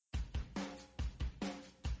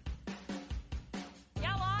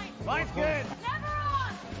Line's good. Never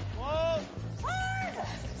on. Whoa. Hard.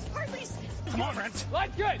 Hardly. Come on, Brent.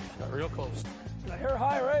 Line's good. Got real close. I hear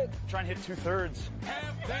high, right? Try and hit 2/3.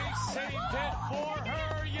 Have they saved it for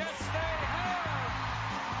her? Yes, they have.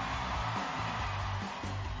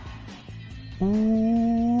 Ooh,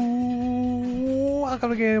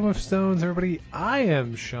 welcome to Game of Stones, everybody. I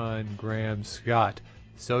am Sean Graham Scott,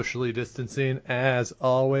 socially distancing as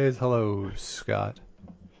always. Hello, Scott.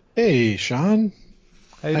 Hey, Sean.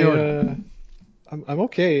 How you doing? I'm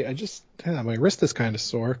okay. My wrist is kind of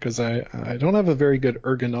sore because I don't have a very good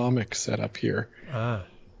ergonomic setup here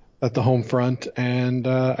at the home front, and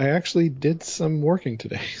I actually did some working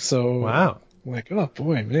today. So Wow. I'm like, oh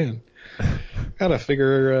boy, man, gotta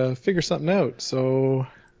figure something out. So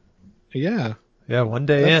yeah. Yeah, one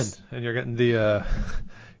day in, and you're getting the you're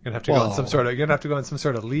gonna have to go on some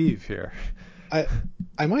sort of leave here.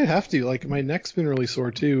 I might have to. Like, my neck's been really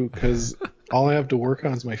sore too because all I have to work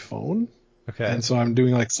on is my phone. Okay. And so I'm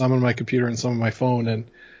doing like some on my computer and some on my phone,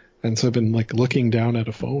 and so I've been like looking down at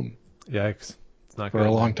a phone. Yikes. It's not for good.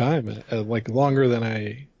 a long time, like longer than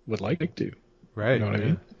I would like to. Right. You know what I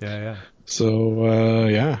mean? Yeah. So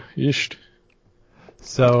yeah, yeesh.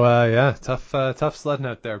 So tough sledding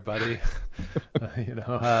out there, buddy.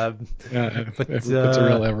 Yeah, but it's a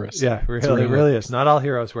real Everest. Yeah, really is. Not all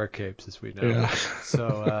heroes wear capes, as we know. Yeah.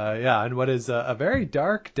 So and what is a very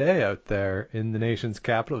dark day out there in the nation's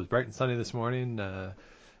capital. It was bright and sunny this morning. Now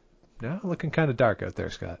looking kind of dark out there,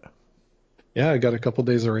 Scott. Yeah, I got a couple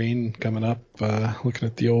days of rain coming up. Looking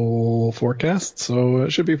at the old forecast, so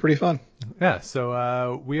it should be pretty fun. Yeah.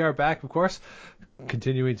 So we are back, of course,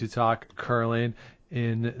 continuing to talk curling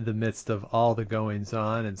in the midst of all the goings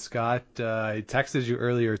on. And Scott, I texted you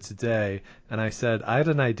earlier today, and I said I had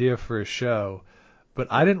an idea for a show, but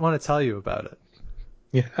I didn't want to tell you about it.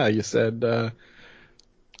 Yeah, you said,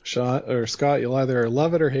 Scott, you'll either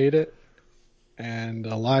love it or hate it, and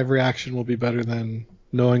a live reaction will be better than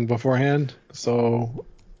knowing beforehand. So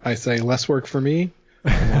I say less work for me.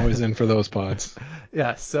 I'm always in for those pods.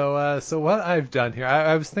 Yeah. So what I've done here,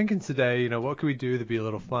 I was thinking today, what could we do to be a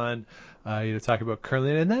little fun, talk about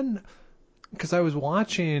curling, and then because I was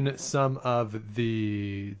watching some of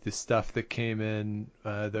the stuff that came in,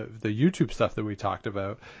 the YouTube stuff that we talked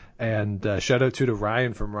about, and shout out to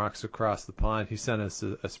Ryan from Rocks Across the Pond. He sent us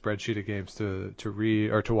a spreadsheet of games to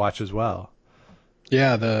read or to watch as well.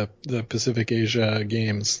 Yeah, the Pacific Asia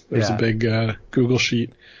games. There's Yeah. a big Google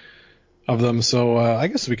sheet of them, so I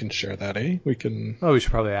guess we can share that, eh? We can. Oh, we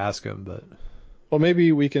should probably ask him, but. Well,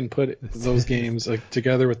 maybe we can put those games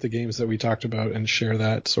together with the games that we talked about and share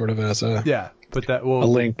that sort of as a a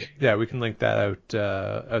link. Yeah, we can link that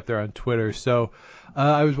out there on Twitter. So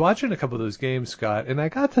I was watching a couple of those games, Scott, and I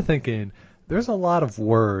got to thinking there's a lot of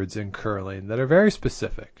words in curling that are very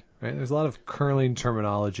specific. Right? There's a lot of curling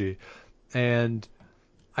terminology, and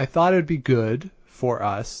I thought it would be good for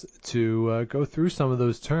us to go through some of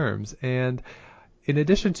those terms. And in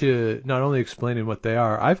addition to not only explaining what they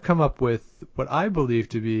are, I've come up with what I believe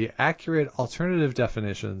to be accurate alternative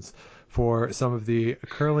definitions for some of the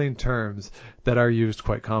curling terms that are used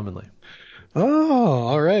quite commonly. Oh,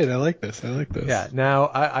 all right. I like this. Yeah.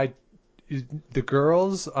 Now, the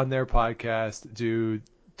girls on their podcast do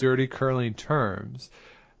dirty curling terms.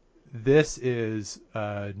 This is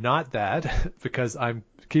not that because I'm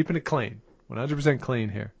keeping it clean, 100% clean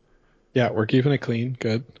here. Yeah, we're keeping it clean.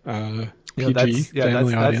 Good. PG,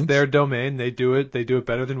 family audience. That's their domain. They do it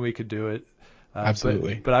better than we could do it.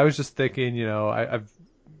 Absolutely. But I was just thinking, I've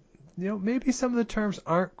maybe some of the terms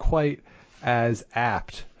aren't quite as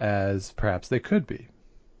apt as perhaps they could be.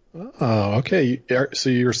 Oh, okay. So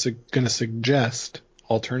you're going to suggest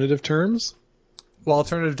alternative terms? Well,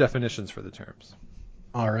 alternative definitions for the terms.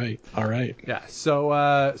 All right. Yeah.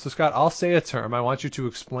 So Scott, I'll say a term. I want you to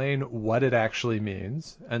explain what it actually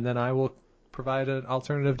means, and then I will provide an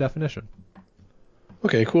alternative definition.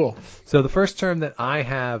 Okay, cool. So the first term that I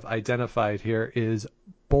have identified here is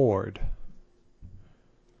board.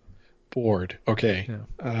 Board. Okay.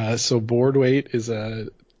 Yeah. So board weight is a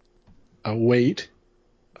weight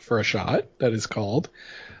for a shot that is called.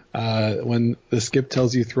 When the skip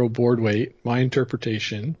tells you throw board weight, my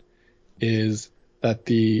interpretation is that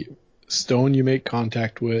the stone you make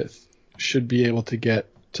contact with should be able to get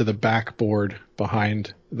to the backboard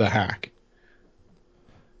behind the hack.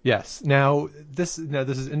 Yes. Now this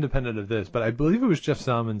is independent of this, but I believe it was Jeff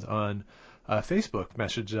Salmons on Facebook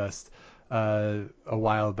messaged us a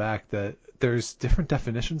while back that there's different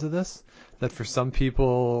definitions of this. That for some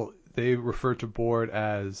people they refer to board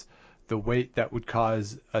as the weight that would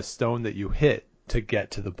cause a stone that you hit to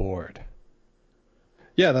get to the board.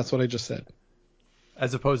 Yeah, that's what I just said.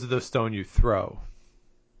 As opposed to the stone you throw.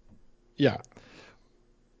 Yeah.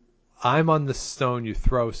 I'm on the stone you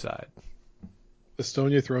throw side. The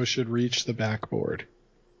stone you throw should reach the backboard.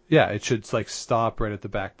 Yeah, it should like stop right at the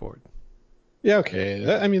backboard. Yeah,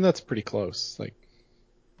 okay. I mean, that's pretty close. Like,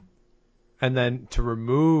 And then to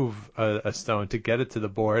remove a stone to get it to the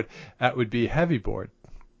board, that would be heavy board.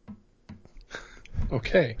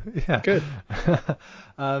 okay. Yeah. Good.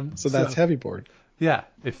 um, So that's heavy board. Yeah,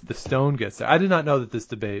 if the stone gets there. I did not know that this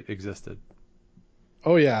debate existed.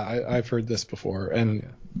 Oh, yeah. I've heard this before.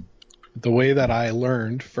 And the way that I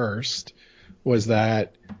learned first was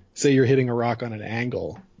that, say you're hitting a rock on an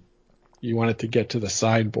angle, you want it to get to the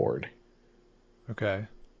sideboard. Okay.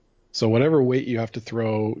 So whatever weight you have to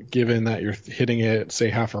throw, given that you're hitting it, say,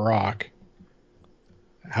 half a rock,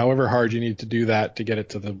 however hard you need to do that to get it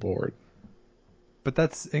to the board. But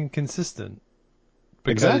that's inconsistent.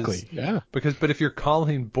 Exactly. Yeah. But if you're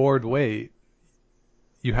calling board weight,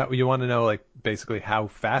 you want to know like basically how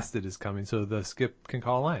fast it is coming, so the skip can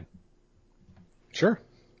call a line. Sure.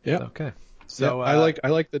 Yeah. Okay. So I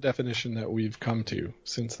like the definition that we've come to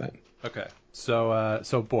since then. Okay.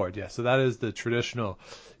 So board. Yeah. So that is the traditional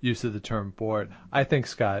use of the term board. I think,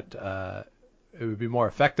 Scott, it would be more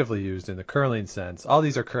effectively used in the curling sense. All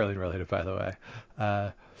these are curling related, by the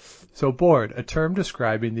way. So board, a term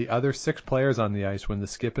describing the other 6 players on the ice when the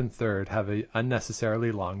skip and third have an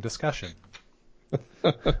unnecessarily long discussion.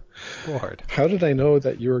 Board. How did I know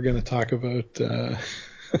that you were going to talk about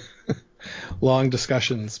long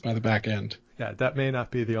discussions by the back end? Yeah, that may not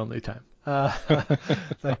be the only time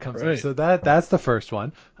that comes Right. up. So that's the first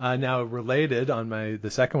one. Now related on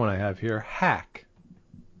the second one I have here, hack.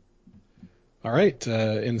 All right.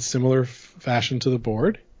 In similar fashion to the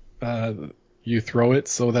board, you throw it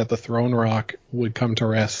so that the thrown rock would come to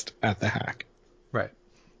rest at the hack. Right.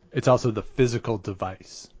 It's also the physical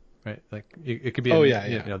device, right? Like it could be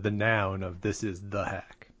the noun of this is the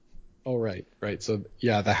hack. Oh, right. So,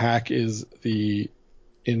 yeah, the hack is the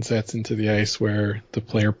insets into the ice where the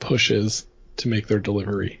player pushes to make their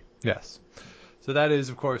delivery. Yes. So that is,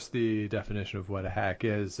 of course, the definition of what a hack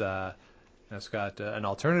is. Now, Scott, an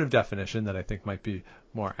alternative definition that I think might be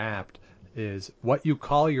more apt is what you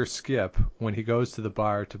call your skip when he goes to the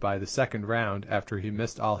bar to buy the second round after he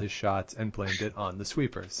missed all his shots and blamed it on the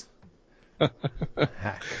sweepers.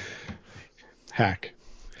 Hack. Hack.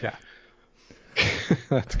 Yeah.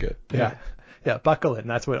 That's good. Yeah. Buckle in.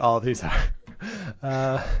 That's what all of these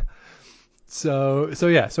are. So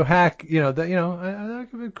hack. I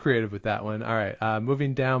could be creative with that one. All right.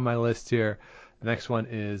 Moving down my list here. The next one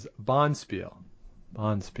is bonspiel.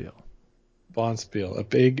 Bonspiel. A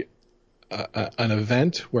big an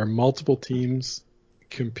event where multiple teams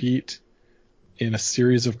compete in a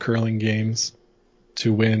series of curling games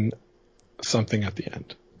to win something at the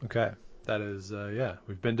end. Okay. That is,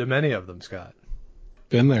 we've been to many of them, Scott.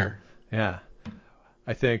 Been there. Yeah.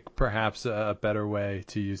 I think perhaps a better way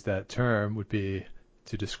to use that term would be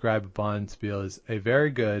to describe a bonspiel as a very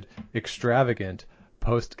good, extravagant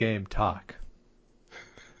post-game talk.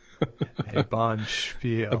 A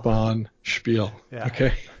bonspiel. A bonspiel. Yeah.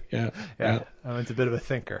 Okay. Yeah. It's a bit of a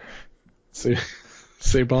thinker.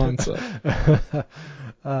 Say bon.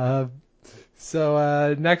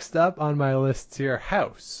 So next up on my list here,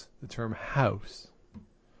 house. The term house.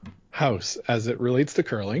 House, as it relates to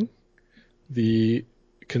curling, the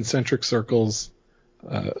concentric circles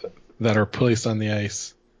that are placed on the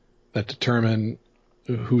ice that determine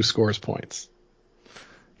who scores points.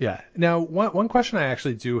 Yeah. Now, one question I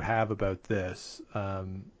actually do have about this,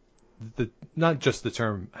 not just the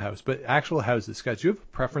term house, but actual houses. Scott, do you have a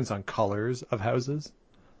preference on colors of houses?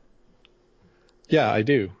 Yeah, I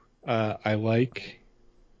do. I like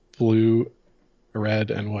blue,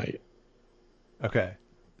 red, and white. Okay.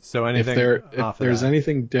 So anything if there's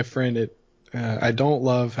anything different, I don't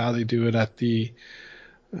love how they do it at the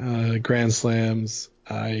Grand Slams.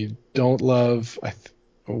 I don't love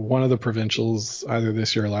one of the provincials either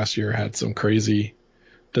this year or last year had some crazy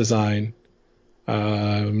design.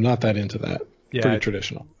 I'm not that into that. Yeah, pretty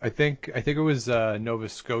traditional. I think it was Nova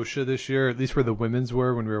Scotia this year, at least where the women's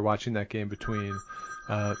were when we were watching that game between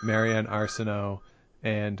Marianne Arsenault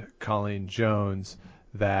and Colleen Jones.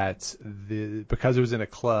 That because it was in a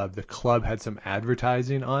club, the club had some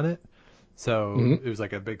advertising on it. So It was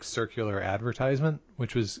like a big circular advertisement,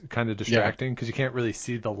 which was kind of distracting because you can't really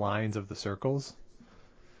see the lines of the circles.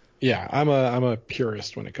 Yeah, I'm a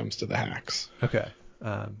purist when it comes to the hacks. Okay.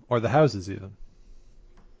 Or the houses even.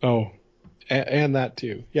 Oh, and that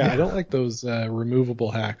too. Yeah, I don't like those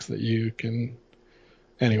removable hacks that you can.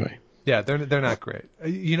 Anyway. Yeah, they're not great.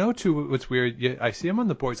 Too, what's weird, I see them on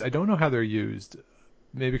the boards. I don't know how they're used.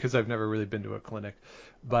 maybe because I've never really been to a clinic,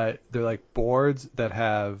 but they're like boards that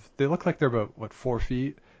they look like they're about 4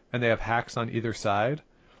 feet, and they have hacks on either side.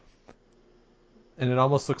 And it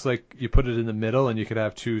almost looks like you put it in the middle and you could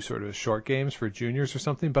have 2 sort of short games for juniors or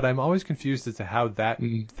something, but I'm always confused as to how that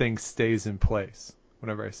thing stays in place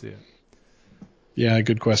whenever I see it. Yeah,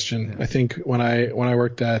 good question. Yeah. I think when I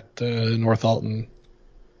worked at North Alton,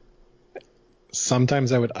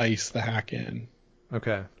 sometimes I would ice the hack in.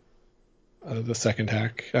 Okay. The second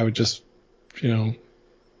hack. I would just,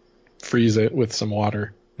 freeze it with some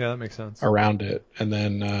water Yeah, that makes sense. around it and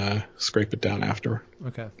then scrape it down after.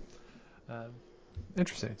 Okay.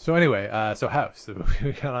 Interesting. So anyway, so house. So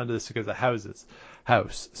we got onto this because of houses.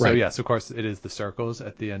 House. So Right. yes, of course, it is the circles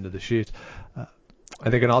at the end of the sheet. I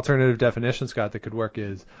think an alternative definition, Scott, that could work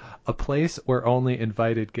is a place where only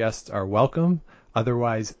invited guests are welcome.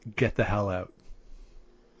 Otherwise, get the hell out.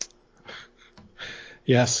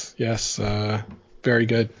 Yes. Very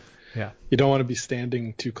good. Yeah. You don't want to be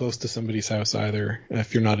standing too close to somebody's house either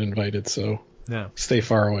if you're not invited, so No. stay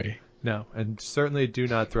far away. No. And certainly do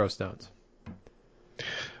not throw stones.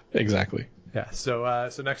 Exactly. Yeah. So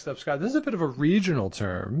next up, Scott, this is a bit of a regional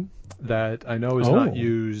term that I know is not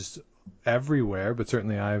used everywhere, but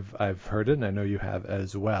certainly I've heard it, and I know you have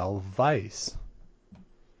as well. Vice.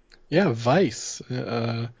 Yeah, vice.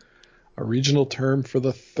 A regional term for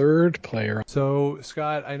the third player. So,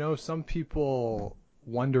 Scott, I know some people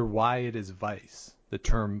wonder why it is vice, the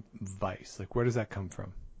term vice. Like, where does that come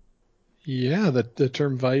from? Yeah, the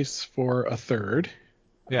term vice for a third.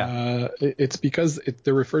 Yeah. It's because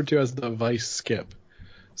they're referred to as the vice skip.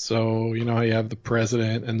 So, you know how you have the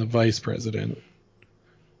president and the vice president.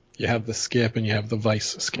 You have the skip and you have the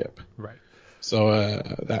vice skip. Right. So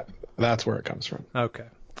that's where it comes from. Okay.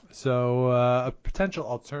 So a potential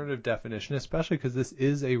alternative definition, especially because this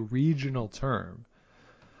is a regional term,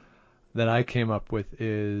 that I came up with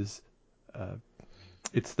is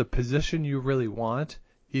it's the position you really want,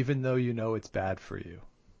 even though you know it's bad for you.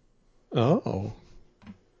 Oh.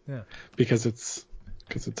 Yeah. Because it's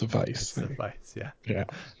a vice. It's a vice, yeah. Yeah.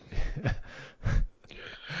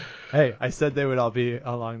 Hey, I said they would all be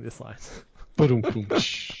along this line. Boom.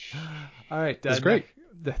 All right. That's great.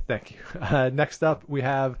 Thank you. Next up, we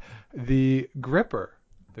have the gripper.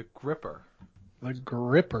 The gripper. The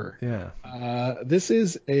gripper. Yeah. This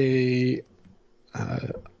is a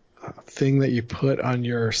thing that you put on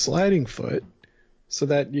your sliding foot so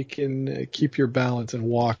that you can keep your balance and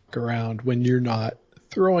walk around when you're not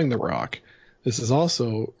throwing the rock. This is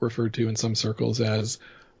also referred to in some circles as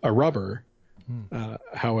a rubber.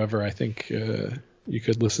 However, I think you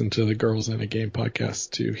could listen to the Girls in a Game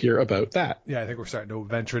podcast to hear about that. Yeah, I think we're starting to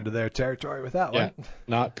venture into their territory with that one.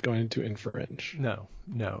 Not going to infringe. No.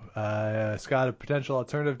 Scott, a potential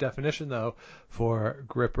alternative definition, though, for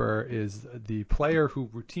gripper is the player who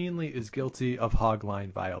routinely is guilty of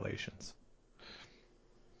hogline violations.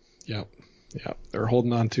 Yeah. They're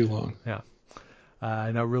holding on too long. Yeah.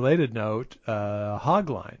 Now, related note,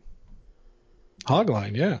 hogline.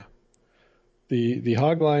 Hogline, yeah. The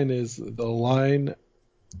hogline is the line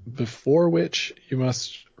before which you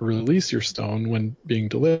must release your stone when being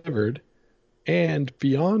delivered, and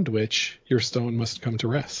beyond which your stone must come to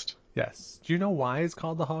rest. Yes. Do you know why it's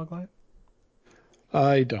called the hogline?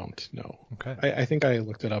 I don't know. Okay. I think I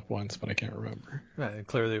looked it up once, but I can't remember. Yeah, and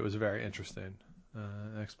clearly it was a very interesting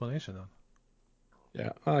explanation, though.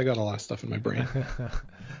 Yeah, I got a lot of stuff in my brain.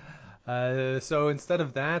 So instead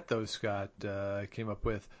of that, though, Scott, I came up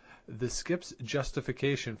with the skip's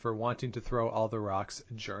justification for wanting to throw all the rocks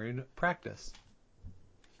during practice.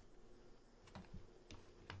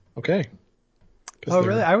 Okay. Oh,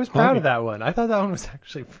 really? I was proud of that one. I thought that one was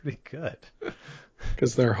actually pretty good.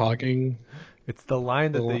 Because they're hogging. It's the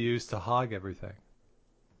line that they use to hog everything.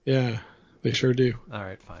 Yeah, they sure do. All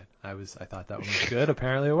right, fine. I thought that one was good.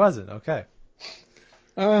 Apparently it wasn't. Okay.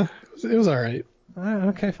 It was all right.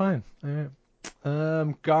 Okay, fine. All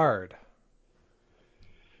right. Guard.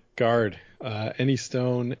 Guard. Any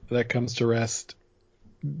stone that comes to rest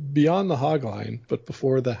beyond the hog line, but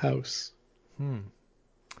before the house. And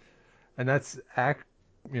that's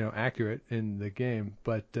accurate in the game,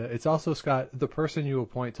 but it's also, Scott, the person you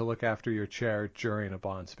appoint to look after your chair during a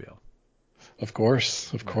bonspiel. Of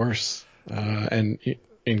course. And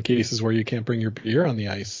in cases where you can't bring your beer on the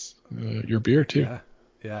ice, your beer too.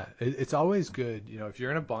 Yeah. It's always good, if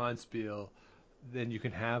you're in a bonspiel, then you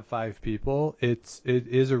can have 5 people. It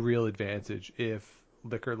is a real advantage if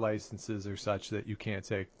liquor licenses are such that you can't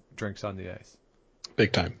take drinks on the ice.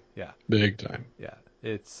 Big time. Yeah. Big time. Yeah.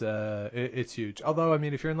 It's huge. Although, I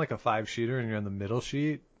mean, if you're in like a 5-sheeter and you're on the middle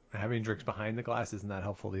sheet, having drinks behind the glass isn't that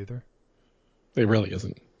helpful either. It really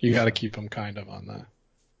isn't. You got to keep them kind of on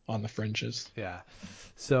on the fringes. Yeah.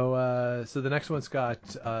 So the next one's got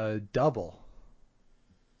double.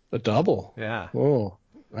 A double. Yeah. Oh,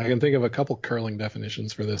 I can think of a couple curling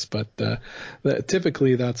definitions for this, but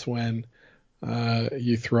typically that's when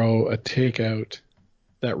you throw a takeout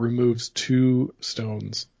that removes 2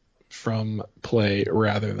 stones from play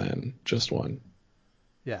rather than just one.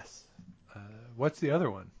 Yes. What's the other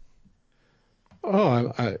one?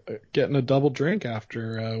 Oh, I getting a double drink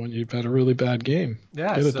after when you've had a really bad game.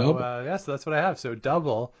 Yeah. Get a So double. so that's what I have. So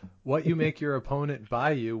double, what you make your opponent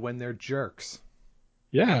buy you when they're jerks.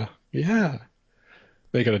 Yeah.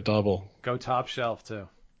 Make it a double. Go top shelf too.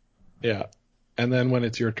 Yeah. And then when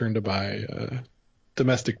it's your turn to buy,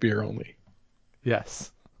 domestic beer only.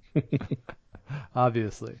 Yes.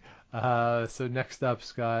 Obviously. So next up,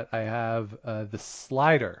 Scott, I have the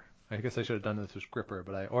slider. I guess I should have done this with gripper,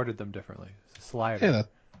 but I ordered them differently. Slider. Yeah,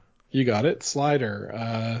 you got it.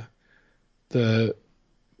 Slider. The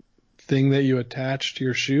thing that you attach to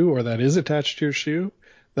your shoe, or that is attached to your shoe,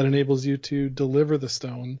 that enables you to deliver the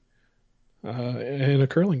stone in a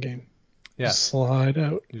curling game. Yeah. Slide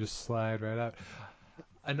out. You just slide right out.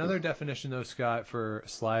 Another definition, though, Scott, for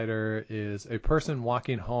slider is a person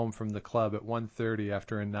walking home from the club at 1:30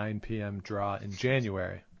 after a 9 p.m. draw in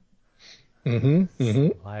January.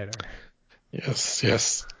 Slider.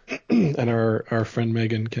 Yes. And our friend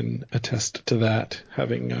Megan can attest to that,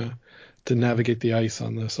 having to navigate the ice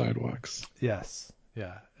on the sidewalks. Yes.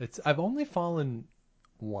 Yeah. I've only fallen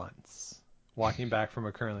once walking back from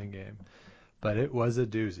a curling game, but it was a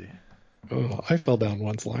doozy. Oh, I fell down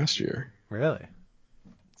once last year. Really?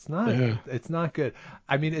 It's not. Yeah. It's not good.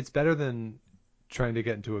 I mean, it's better than trying to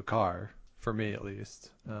get into a car, for me at least.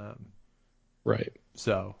 Right.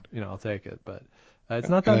 So I'll take it, but it's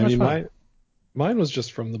not that much fun. Mine was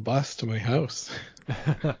just from the bus to my house,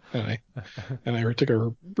 and I took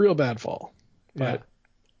a real bad fall, but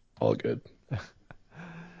all good.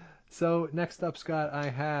 So next up, Scott, I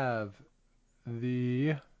have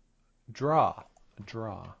the draw.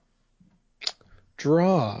 Draw.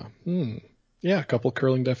 Yeah, a couple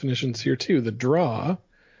curling definitions here too. The draw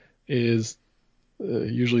is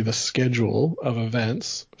usually the schedule of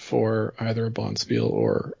events for either a bonspiel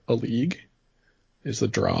or a league is the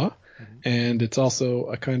draw. And it's also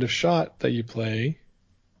a kind of shot that you play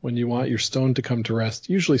when you want your stone to come to rest,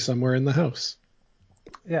 usually somewhere in the house.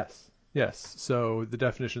 Yes. So the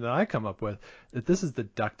definition that I come up with, that this is the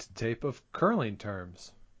duct tape of curling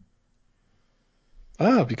terms.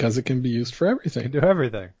 Ah, because it can be used for You everything. can do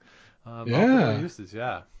everything. Multiple uses,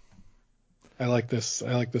 yeah. I like this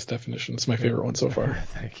definition. It's my favorite one so far.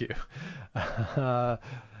 Thank you.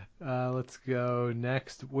 Let's go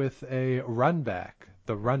next with a run back.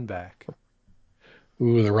 The run back.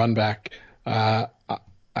 Ooh, the run back. I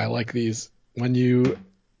like these. When you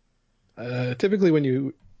typically when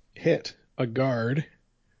you hit a guard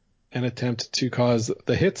and attempt to cause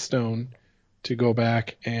the hit stone to go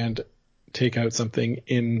back and take out something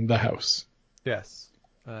in the house. Yes.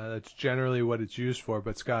 That's generally what it's used for.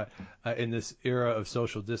 But Scott, in this era of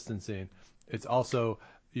social distancing, it's also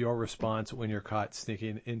your response when you're caught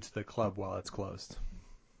sneaking into the club while it's closed.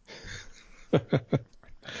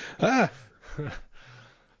 Hey,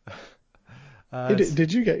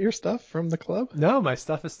 did you get your stuff from the club? No, my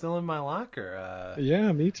stuff is still in my locker.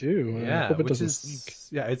 Yeah, me too. Yeah, I hope it which doesn't is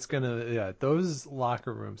stink. it's gonna those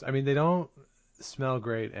locker rooms. I mean, they don't smell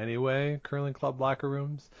great anyway, curling club locker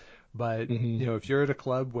rooms. But if you're at a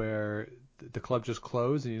club where the club just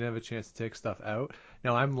closed and you didn't have a chance to take stuff out.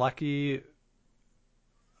 Now I'm lucky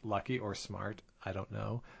or smart, I don't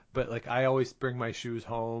know. But like I always bring my shoes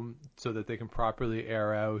home so that they can properly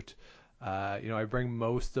air out. I bring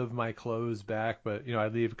most of my clothes back, but I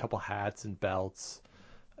leave a couple hats and belts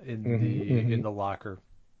in the locker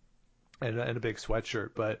and a big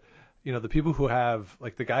sweatshirt. But the people who have,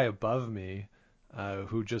 like the guy above me,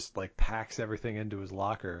 who just like packs everything into his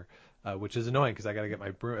locker, which is annoying because I got to get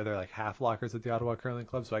my broom. They're like half lockers at the Ottawa Curling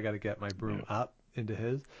Club, so I got to get my broom up into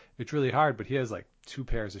his. It's really hard, but he has like 2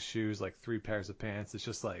 pairs of shoes, like 3 pairs of pants. It's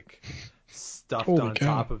just like stuffed on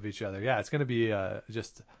top of each other. Yeah, it's going to be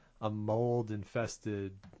just a mold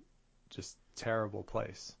infested, just terrible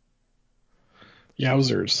place.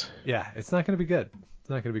 Yowzers. Yeah, it's not going to be good. It's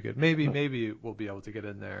not going to be good. Maybe we'll be able to get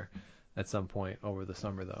in there at some point over the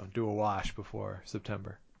summer though. Do a wash before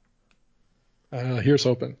September. Here's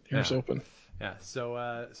hoping. Hoping. Yeah.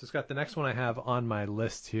 So Scott, the next one I have on my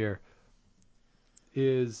list here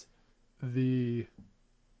is the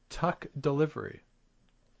tuck delivery.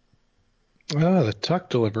 The tuck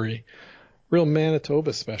delivery. Real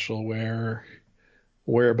Manitoba special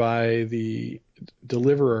whereby the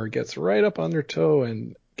deliverer gets right up on their toe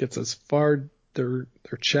and gets as far their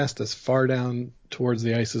chest as far down towards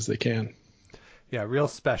the ice as they can. Yeah, real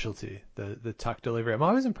specialty, the tuck delivery. I'm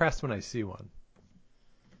always impressed when I see one.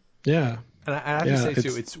 Yeah. And I have to say,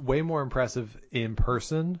 too, it's way more impressive in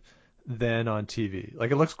person than on TV.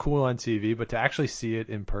 Like, it looks cool on TV, but to actually see it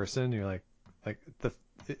in person, you're like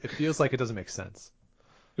it feels like it doesn't make sense.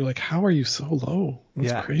 You're like, how are you so low?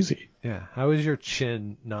 That's crazy. Yeah. How is your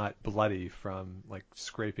chin not bloody from, like,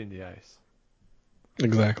 scraping the ice?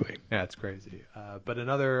 Exactly. Yeah, it's crazy. But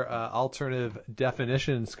another alternative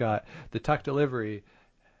definition, Scott, the tuck delivery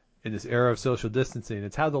in this era of social distancing,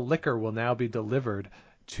 it's how the liquor will now be delivered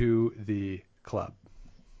to the club.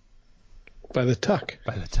 By the tuck.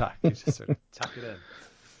 By the tuck. You just sort of tuck it in.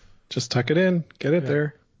 Just tuck it in. Get it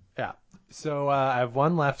there. Yeah. So I have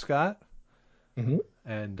one left, Scott. Mm-hmm.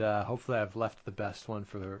 And hopefully I've left the best one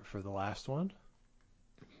for the last one.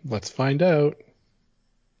 Let's find out.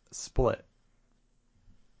 Split.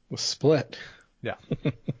 Split. Yeah.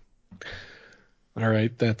 All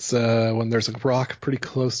right. That's when there's a rock pretty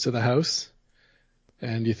close to the house,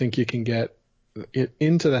 and you think you can get it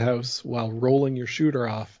into the house while rolling your shooter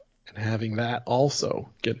off and having that also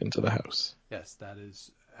get into the house. Yes, that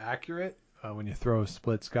is accurate when you throw a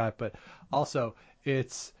split, Scott. But also,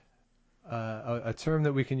 it's a term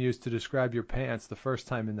that we can use to describe your pants the first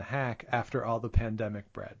time in the hack after all the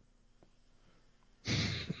pandemic bread.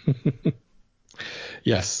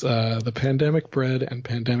 Yes, the pandemic bread and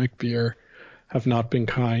pandemic beer have not been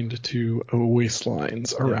kind to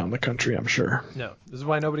waistlines around the country, I'm sure. No, this is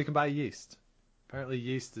why nobody can buy yeast. Apparently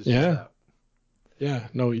yeast is Yeah. just out. Yeah,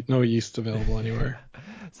 no yeast available anywhere.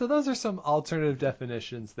 So those are some alternative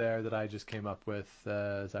definitions there that I just came up with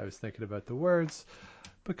as I was thinking about the words,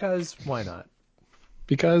 because why not?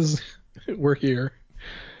 Because we're here,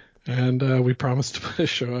 and we promised to put a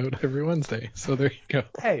show out every Wednesday. So there you go.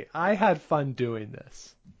 Hey, I had fun doing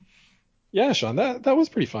this. Yeah, Sean, that was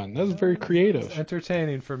pretty fun. That was very creative. It's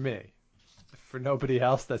entertaining for me. For nobody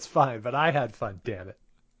else, that's fine, but I had fun, damn it.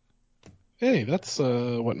 Hey, that's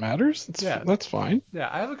what matters. That's fine. Yeah,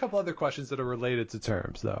 I have a couple other questions that are related to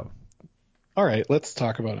terms, though. All right, let's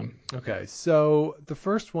talk about them. Okay, so the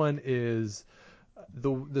first one is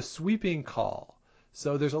the sweeping call.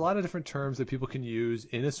 So there's a lot of different terms that people can use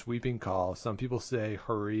in a sweeping call. Some people say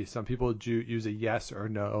hurry. Some people use a yes or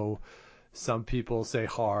no. Some people say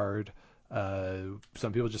hard.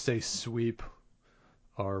 Some people just say sweep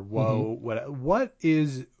or whoa. Mm-hmm. What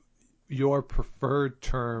is your preferred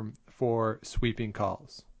term for sweeping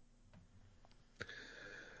calls?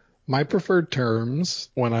 My preferred terms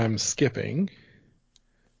when I'm skipping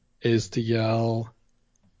is to yell,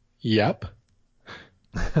 yep.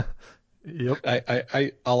 Yep.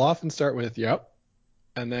 I'll often start with yep,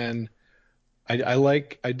 and then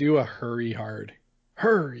I do a hurry hard.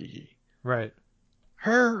 Hurry. Right.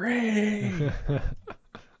 Hurry.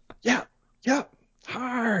 Yep.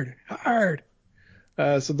 Hard.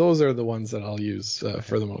 So those are the ones that I'll use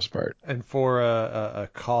for the most part. And for a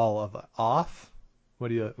call of off, what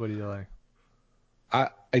do you like?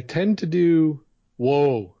 I tend to do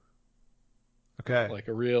whoa. Okay. Like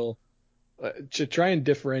a real to try and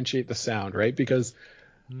differentiate the sound, right? Because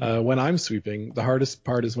when I'm sweeping, the hardest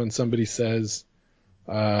part is when somebody says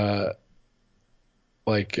off,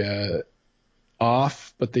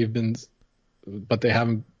 but they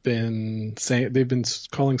haven't been saying, they've been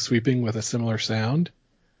calling sweeping with a similar sound.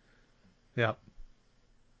 Yeah.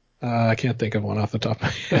 I can't think of one off the top of my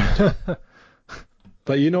head.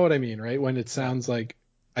 But you know what I mean, right? When it sounds like,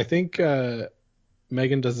 I think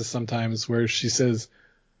Megan does this sometimes where she says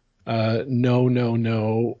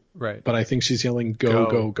no, right, but I think she's yelling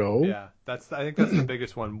go. Yeah, I think that's the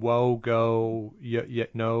biggest one. Whoa, go,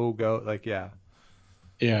 no, go, like yeah.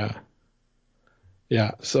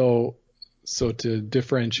 So to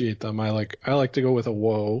differentiate them, I like to go with a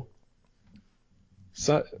whoa.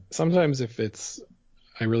 So sometimes if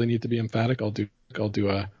I really need to be emphatic, I'll do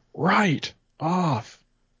a right off.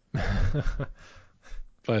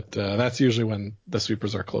 But that's usually when the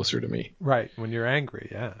sweepers are closer to me. Right, when you're angry,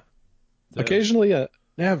 yeah. Occasionally a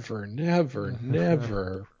never.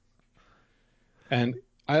 And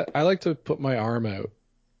I like to put my arm out.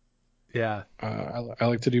 Yeah. I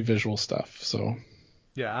like to do visual stuff, so.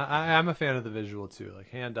 Yeah, I'm a fan of the visual too, like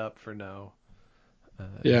hand up for no.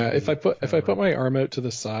 Yeah, if I put my arm out to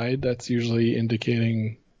the side, that's usually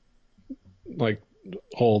indicating like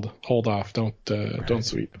hold off, don't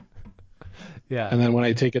sweep. Yeah. And then when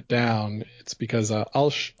I take it down, it's because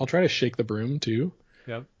I'll try to shake the broom too.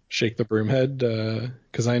 Yep. Shake the broom head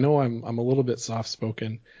because I know I'm a little bit soft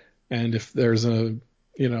spoken, and if there's a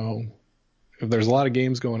lot of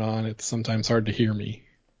games going on, it's sometimes hard to hear me.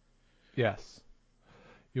 Yes.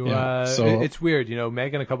 It's weird.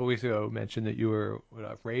 Megan a couple weeks ago mentioned that you were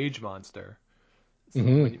a rage monster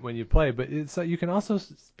when you play, but you can also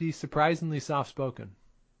be surprisingly soft-spoken.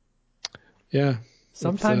 Yeah.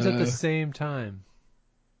 Sometimes at the same time.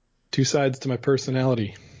 Two sides to my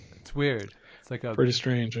personality. It's weird. It's like a pretty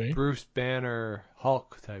strange, eh? Bruce Banner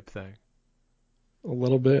Hulk type thing. A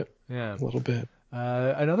little bit. Yeah. A little bit.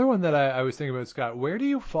 Another one that I was thinking about, Scott, where do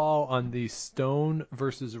you fall on the stone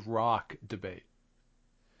versus rock debate?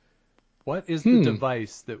 What is the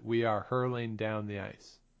device that we are hurling down the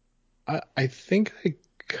ice? I think I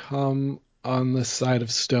come on the side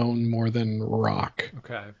of stone more than rock.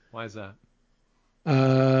 Okay. Why is that?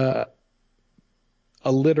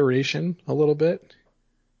 Alliteration a little bit.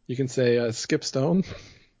 You can say skip stone.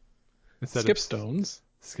 Instead skip of stones.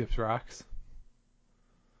 Skips rocks.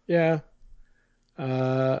 Yeah.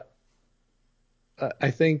 I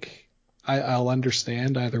think I'll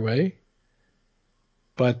understand either way.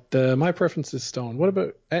 But my preference is stone. What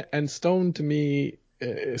about, and stone to me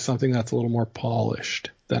is something that's a little more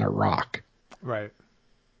polished than a rock. Right.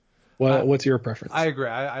 What's your preference? I agree.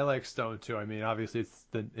 I like stone too. I mean, obviously it's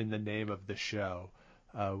in the name of the show,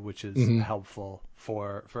 which is helpful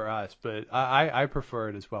for us. But I prefer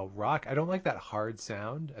it as well. Rock. I don't like that hard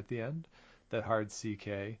sound at the end, that hard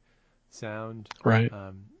CK sound. Right.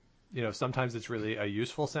 Sometimes it's really a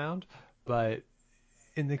useful sound, but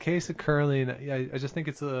in the case of curling, I just think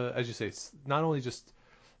it's as you say, it's not only just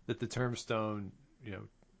that the term stone,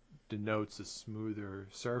 denotes a smoother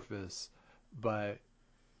surface, but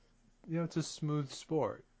it's a smooth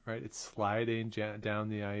sport, right? It's sliding down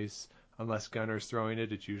the ice. Unless gunner's throwing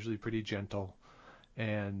it, it's usually pretty gentle.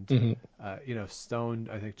 And stone,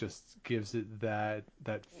 I think, just gives it that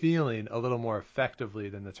feeling a little more effectively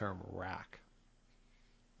than the term rack.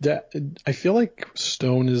 I feel like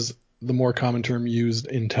stone is the more common term used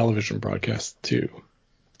in television broadcasts too.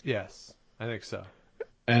 Yes, I think so.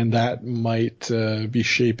 And that might be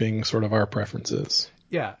shaping sort of our preferences.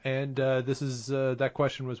 Yeah, and this is that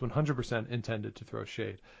question was 100% intended to throw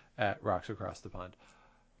shade at Rocks Across the Pond.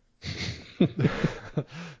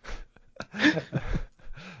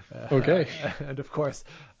 Okay. And of course,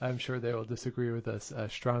 I'm sure they will disagree with us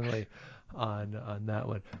strongly on that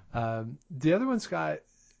one. The other one, Scott,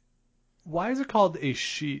 why is it called a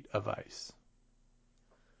sheet of ice?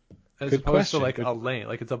 As Good opposed question. to like a lane.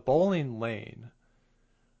 Like it's a bowling lane,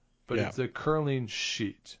 but Yeah. it's a curling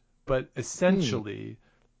sheet. But essentially,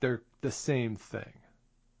 they're the same thing.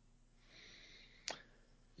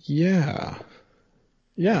 Yeah.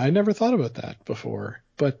 Yeah, I never thought about that before.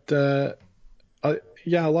 But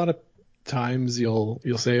yeah, a lot of times you'll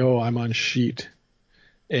say, "Oh, I'm on sheet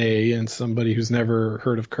A," and somebody who's never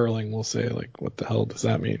heard of curling will say, like, "What the hell does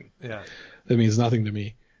that mean?" Yeah. That means nothing to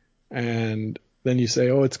me. And then you say,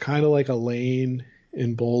 "Oh, it's kind of like a lane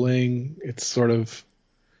in bowling. It's sort of,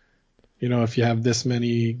 if you have this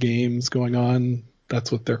many games going on,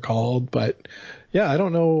 that's what they're called." But yeah, I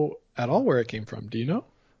don't know at all where it came from. Do you know?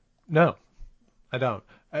 No, I don't.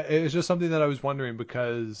 It's just something that I was wondering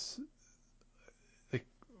because, like,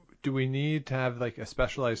 do we need to have like a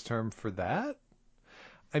specialized term for that?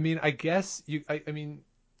 I mean, I guess a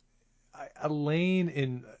lane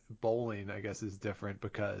in bowling, I guess, is different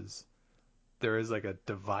because there is like a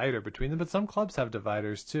divider between them, but some clubs have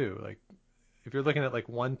dividers too. Like if you're looking at like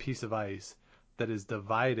one piece of ice that is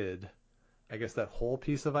divided, I guess that whole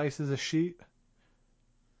piece of ice is a sheet.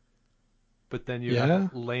 But then you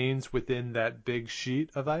have lanes within that big sheet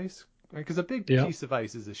of ice, right? Because a big piece of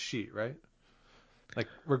ice is a sheet, right? Like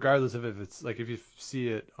regardless of if it's like if you see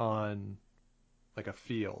it on like a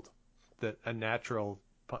field, that a natural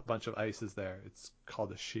bunch of ice is there, it's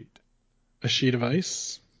called a sheet. A sheet of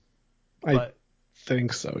ice? I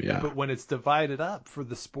think so, yeah. But when it's divided up for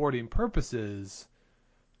the sporting purposes,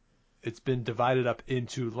 it's been divided up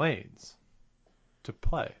into lanes to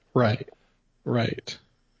play. Right.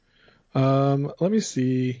 Let me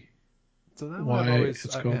see. So that why one I've always,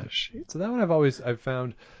 it's called a sheet. So that one I've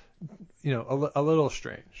found, a little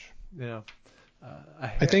strange.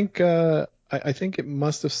 I think it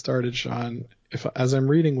must have started, Sean, as I'm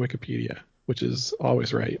reading Wikipedia, which is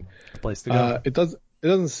always right. Place to go. It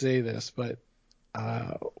doesn't say this, but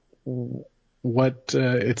what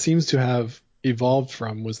it seems to have evolved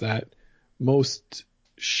from was that most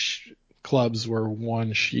clubs were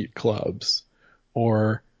one sheet clubs,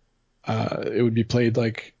 or it would be played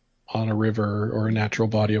like on a river or a natural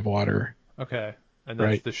body of water. Okay, and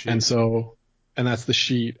that's the sheet. And that's the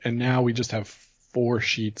sheet. And now we just have 4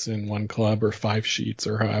 sheets in one club, or 5 sheets,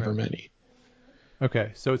 or however many.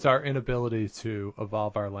 Okay, so it's our inability to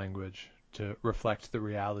evolve our language to reflect the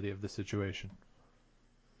reality of the situation.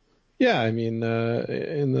 Yeah, I mean,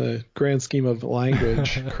 in the grand scheme of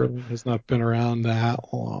language, curling has not been around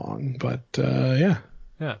that long, but yeah.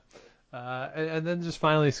 Yeah. And then just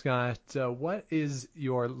finally, Scott, what is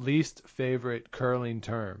your least favorite curling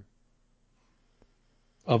term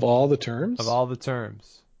Of all the terms? of all the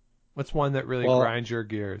terms? What's one that really Well, grinds your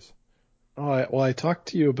gears? I talked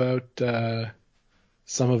to you about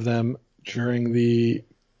some of them during the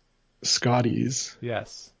Scotties.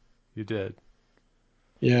 Yes, you did.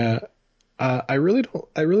 Yeah, I really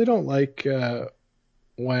don't like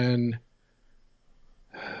when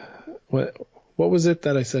what was it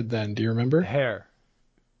that I said then? Do you remember? Hair.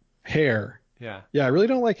 Hair. Yeah. Yeah, I really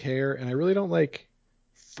don't like hair, and I really don't like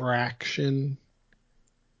fraction.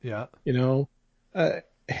 Yeah. You know,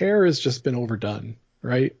 hair has just been overdone,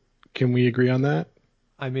 right? Can we agree on that?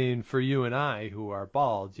 I mean, for you and I who are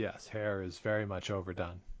bald, yes, hair is very much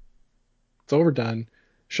overdone. It's overdone.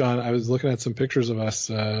 Sean, I was looking at some pictures of us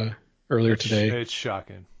earlier today, It's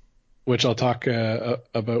shocking. which I'll talk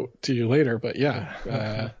about to you later. But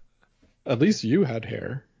yeah, at least you had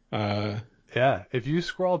hair. Yeah, if you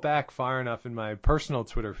scroll back far enough in my personal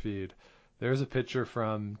Twitter feed, there's a picture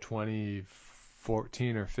from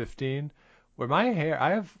 2014 or 15 where my hair,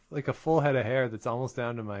 I have like a full head of hair that's almost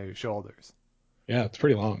down to my shoulders. Yeah, it's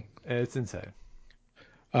pretty long. It's insane.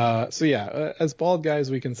 So yeah, as bald guys,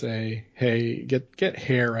 we can say, hey, get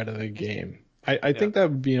hair out of the game. I think that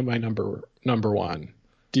would be my number one.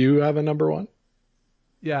 Do you have a number one?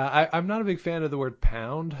 Yeah, I'm not a big fan of the word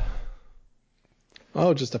pound.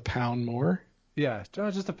 Oh, just a pound more? Yeah,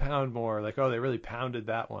 just a pound more. Like, oh, they really pounded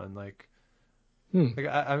that one. Like Hmm.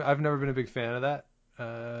 I've never been a big fan of that.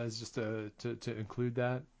 It's just to include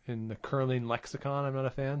that in the curling lexicon. I'm not a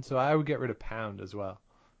fan, so I would get rid of pound as well.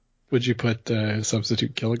 Would you put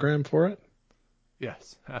substitute kilogram for it?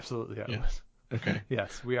 Yes, absolutely. I Yeah. would. Okay.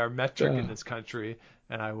 Yes, we are metric in this country,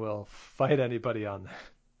 and I will fight anybody on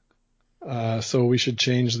that. So we should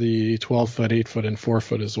change the 12-foot, 8-foot, and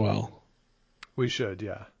 4-foot as well. We should,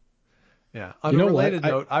 yeah. Yeah. On You a know what? related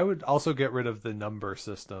note, I would also get rid of the number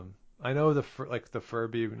system. I know the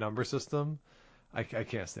Furby number system. I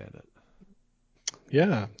can't stand it.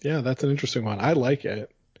 Yeah, that's an interesting one. I like it.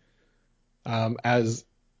 As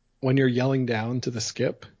when you're yelling down to the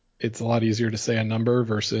skip, it's a lot easier to say a number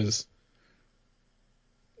versus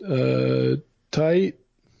tight.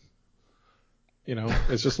 You know,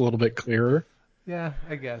 it's just a little bit clearer. Yeah,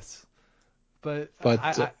 I guess. But But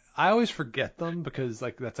I always forget them because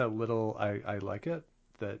like that's how little I like it.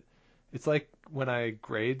 That it's like when I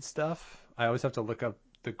grade stuff, I always have to look up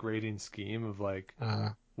the grading scheme of like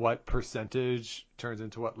what percentage turns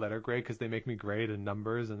into what letter grade because they make me grade in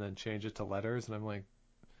numbers and then change it to letters, and I'm like,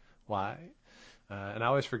 why? And I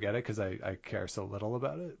always forget it because I care so little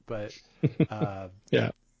about it. But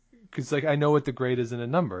yeah, because like I know what the grade is in a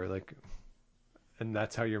number, like, and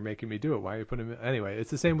that's how you're making me do it. Why are you putting it? Anyway,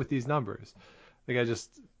 it's the same with these numbers. Like I just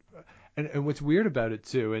and what's weird about it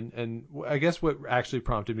too, and I guess what actually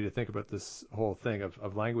prompted me to think about this whole thing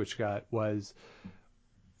of language, Scott, was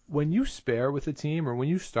when you spare with a team or when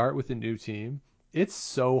you start with a new team, it's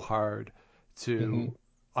so hard to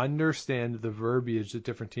understand the verbiage that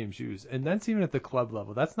different teams use. And that's even at the club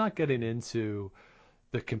level. That's not getting into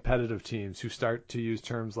the competitive teams who start to use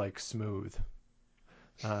terms like smooth.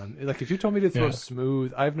 Like if you told me to throw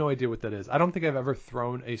smooth, I have no idea what that is. I don't think I've ever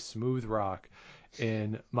thrown a smooth rock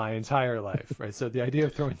in my entire life, right? So the idea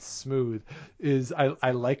of throwing smooth is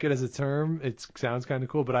I like it as a term. It sounds kind of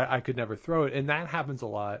cool, but I could never throw it. And that happens a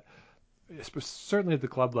lot, certainly at the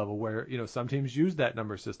club level where, you know, some teams use that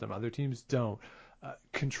number system, other teams don't.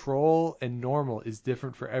 Control and normal is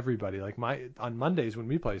different for everybody. Like on Mondays when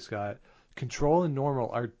we play, Scott, control and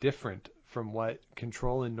normal are different from what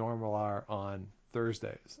control and normal are on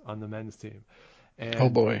Thursdays on the men's team. And oh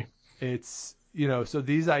boy. It's, you know, so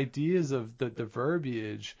these ideas of the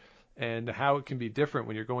verbiage and how it can be different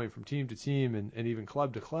when you're going from team to team and even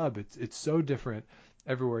club to club, it's so different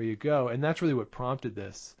everywhere you go. And that's really what prompted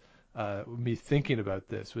this, me thinking about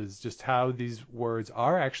this, was just how these words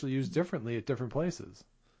are actually used differently at different places.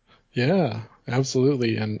 Yeah,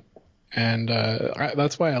 absolutely. And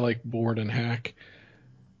that's why I like board and hack,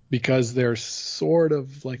 because they're sort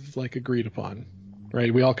of like agreed upon,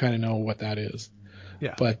 right? We all kind of know what that is.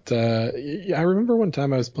 Yeah. But I remember one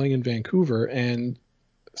time I was playing in Vancouver and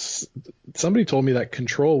somebody told me that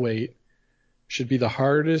control weight should be the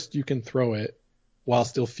hardest you can throw it while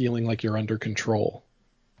still feeling like you're under control.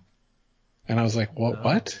 And I was like,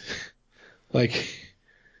 what? Like,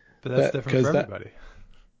 but that's different for everybody.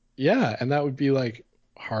 Yeah. And that would be like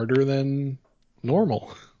harder than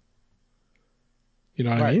normal. You know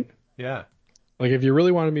what I mean? Yeah. Like if you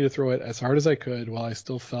really wanted me to throw it as hard as I could while I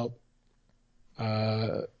still felt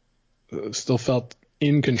still felt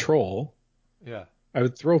in control, Yeah. I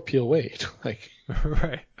would throw Peel weight. Like,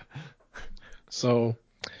 Right. so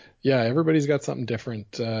yeah, everybody's got something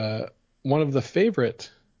different. One of my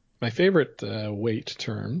favorite weight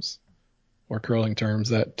terms or curling terms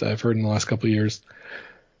that I've heard in the last couple of years,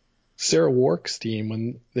 Sarah Wark's team,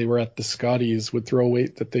 when they were at the Scotties, would throw a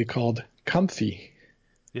weight that they called comfy.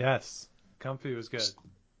 Yes. Comfy was good.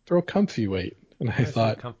 Throw comfy weight. And I Nice,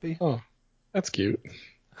 thought, comfy. oh, that's cute.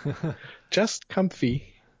 Just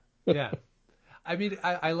comfy. Yeah. I mean,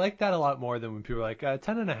 I like that a lot more than when people are like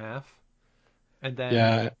 10.5, and then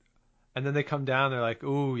Yeah. and then they come down, they're like,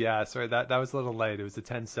 ooh, yeah, sorry, that was a little late. It was a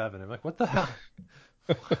 10.7. I'm like, what the hell?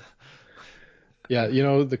 Yeah,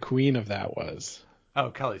 the queen of that was Oh,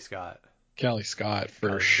 Kelly Scott. Kelly Scott for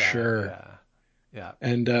Kelly Scott, sure. Yeah. Yeah.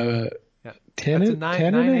 And Yeah. 10 That's a and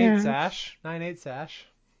 9.8 a half. sash. 9.8 sash.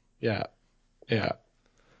 Yeah. Yeah.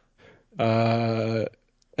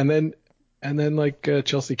 And then like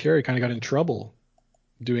Chelsea Carey kind of got in trouble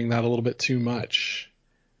doing that a little bit too much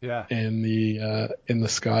Yeah. in the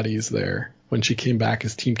Scotties there when she came back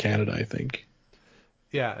as Team Canada, I think.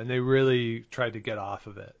 Yeah, and they really tried to get off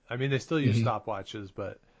of it. I mean, they still use Mhm. stopwatches,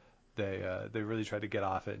 but they really tried to get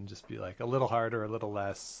off it and just be like a little harder, a little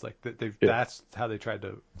less. Like that's how they tried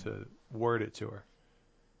to word it to her.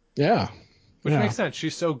 Yeah. Which Yeah. makes sense.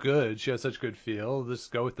 She's so good. She has such good feel.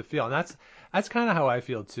 Just go with the feel, and that's kind of how I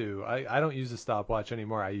feel too. I don't use a stopwatch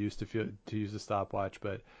anymore. I used to use a stopwatch,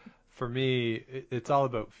 but for me, it's all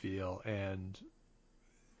about feel, and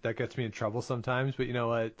that gets me in trouble sometimes. But you know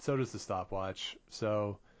what? So does the stopwatch.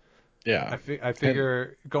 So Yeah. I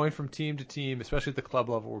figure going from team to team, especially at the club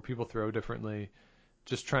level where people throw differently,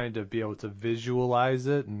 just trying to be able to visualize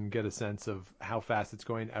it and get a sense of how fast it's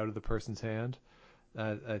going out of the person's hand.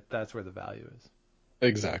 That's where the value is.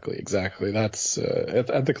 Exactly. That's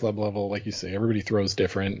at the club level, like you say, everybody throws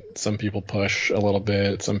different. Some people push a little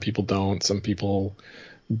bit, some people don't, some people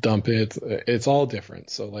dump it. It's all different.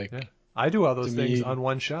 So like, Yeah. I do all those to things me- on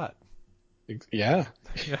one shot. yeah,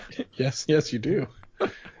 Yeah. yes, you do.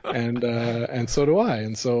 And so do I.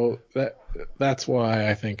 And so that's why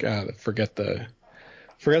I think forget the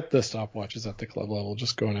stopwatches at the club level.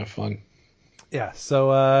 Just go and have fun. Yeah.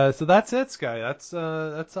 So that's it, Sky. That's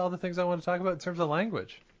all the things I want to talk about in terms of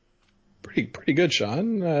language. Pretty good,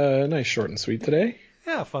 Sean. Nice, short and sweet today.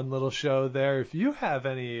 Yeah, fun little show there. If you have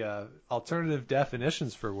any alternative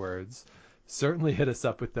definitions for words, certainly hit us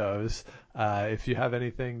up with those. If you have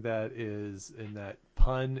anything that is in that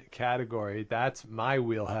pun category, that's my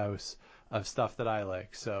wheelhouse of stuff that I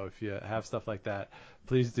like. So if you have stuff like that,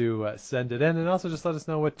 please do send it in, and also just let us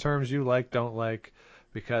know what terms you like, don't like,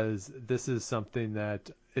 because this is something that,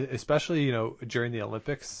 especially during the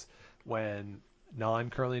Olympics, when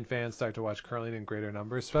non-curling fans start to watch curling in greater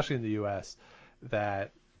numbers, especially in the U.S.,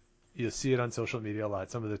 that you'll see it on social media a lot.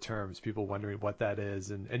 Some of the terms, people wondering what that is,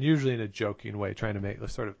 and usually in a joking way, trying to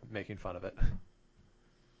sort of making fun of it.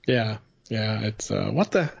 Yeah. It's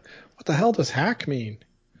what the hell does hack mean?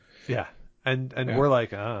 Yeah, and Yeah. we're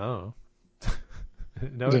like, oh,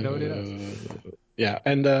 nobody knows. Yeah,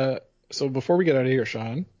 and so before we get out of here,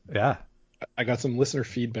 Sean, Yeah. I got some listener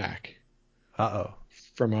feedback Uh-oh.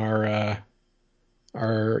 from our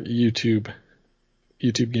YouTube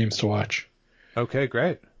games to watch. Okay,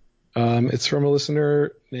 great. It's from a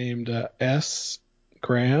listener named S.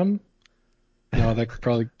 Graham. No, that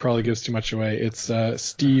probably gives too much away. It's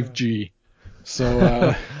Steve G.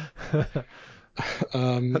 So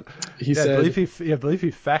he said, I believe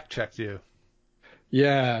he fact checked you.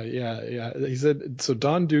 Yeah. He said, so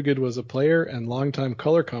Don Duguid was a player and longtime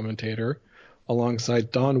color commentator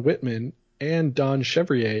alongside Don Whitman and Don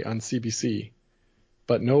Chevrier on CBC,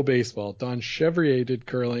 but no baseball. Don Chevrier did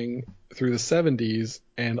curling through the 70s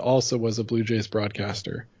and also was a Blue Jays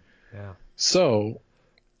broadcaster. Yeah. So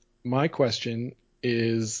my question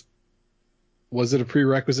is, was it a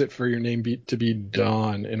prerequisite for your name to be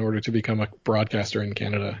Don in order to become a broadcaster in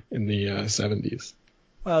Canada in the 70s?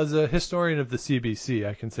 Well, as a historian of the CBC,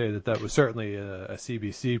 I can say that was certainly a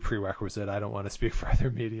CBC prerequisite. I don't want to speak for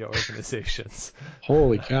other media organizations.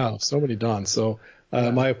 Holy cow, so many Dons. So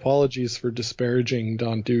my apologies for disparaging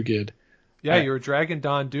Don Duguid. Yeah, you were dragging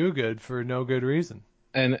Don Duguid for no good reason.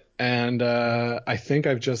 And I think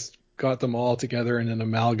I've just got them all together in an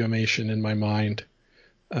amalgamation in my mind.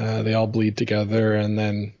 They all bleed together, and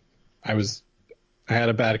then I had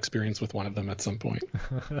a bad experience with one of them at some point.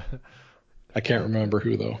 I can't remember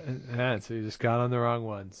who though. Yeah, so you just got on the wrong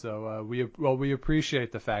one. So we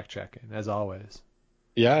appreciate the fact checking as always.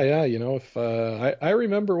 Yeah. If I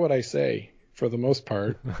remember what I say for the most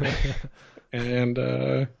part, and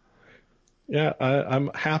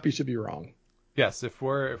I'm happy to be wrong. Yes, if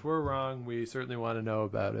we're wrong, we certainly want to know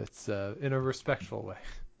about it in a respectful way.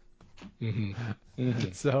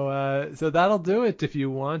 So that'll do it.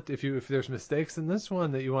 If there's mistakes in this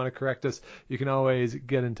one that you want to correct us, you can always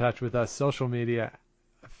get in touch with us. Social media,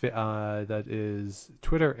 that is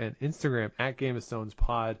Twitter and Instagram at Game of Stones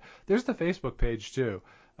Pod. There's the Facebook page too,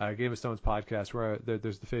 Game of Stones Podcast, where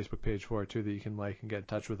there's the Facebook page for it too that you can like and get in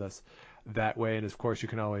touch with us that way. And of course, you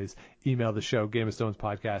can always email the show, Game of Stones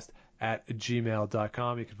Podcast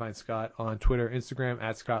 @gmail.com. You can find Scott on Twitter, Instagram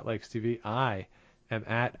at Scott Lakes TV. I am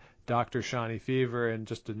at Dr. Shawnee Fever. And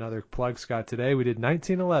just another plug, Scott, today we did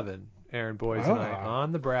 1911, Aaron Boys and I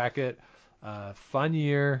on the bracket. Fun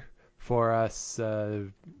year for us.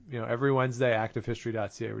 Every Wednesday,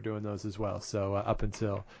 activehistory.ca, we're doing those as well. So up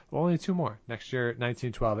until only 2 more next year,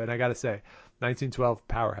 1912. And I got to say, 1912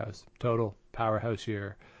 powerhouse, total powerhouse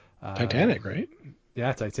year. Titanic, right?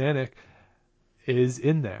 Yeah, Titanic is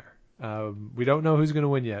in there. We don't know who's going to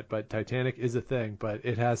win yet, but Titanic is a thing, but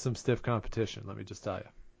it has some stiff competition, let me just tell you.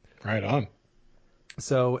 Right on.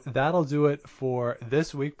 So that'll do it for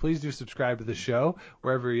this week. Please do subscribe to the show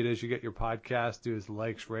wherever it is you get your podcast. Do his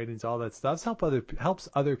likes, ratings, all that stuff. Helps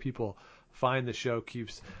other people find the show,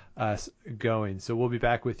 keeps us going. So we'll be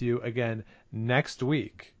back with you again next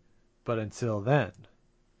week. But until then,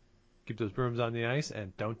 keep those brooms on the ice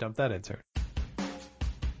and don't dump that intern.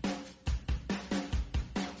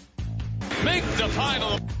 Make the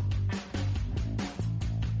final.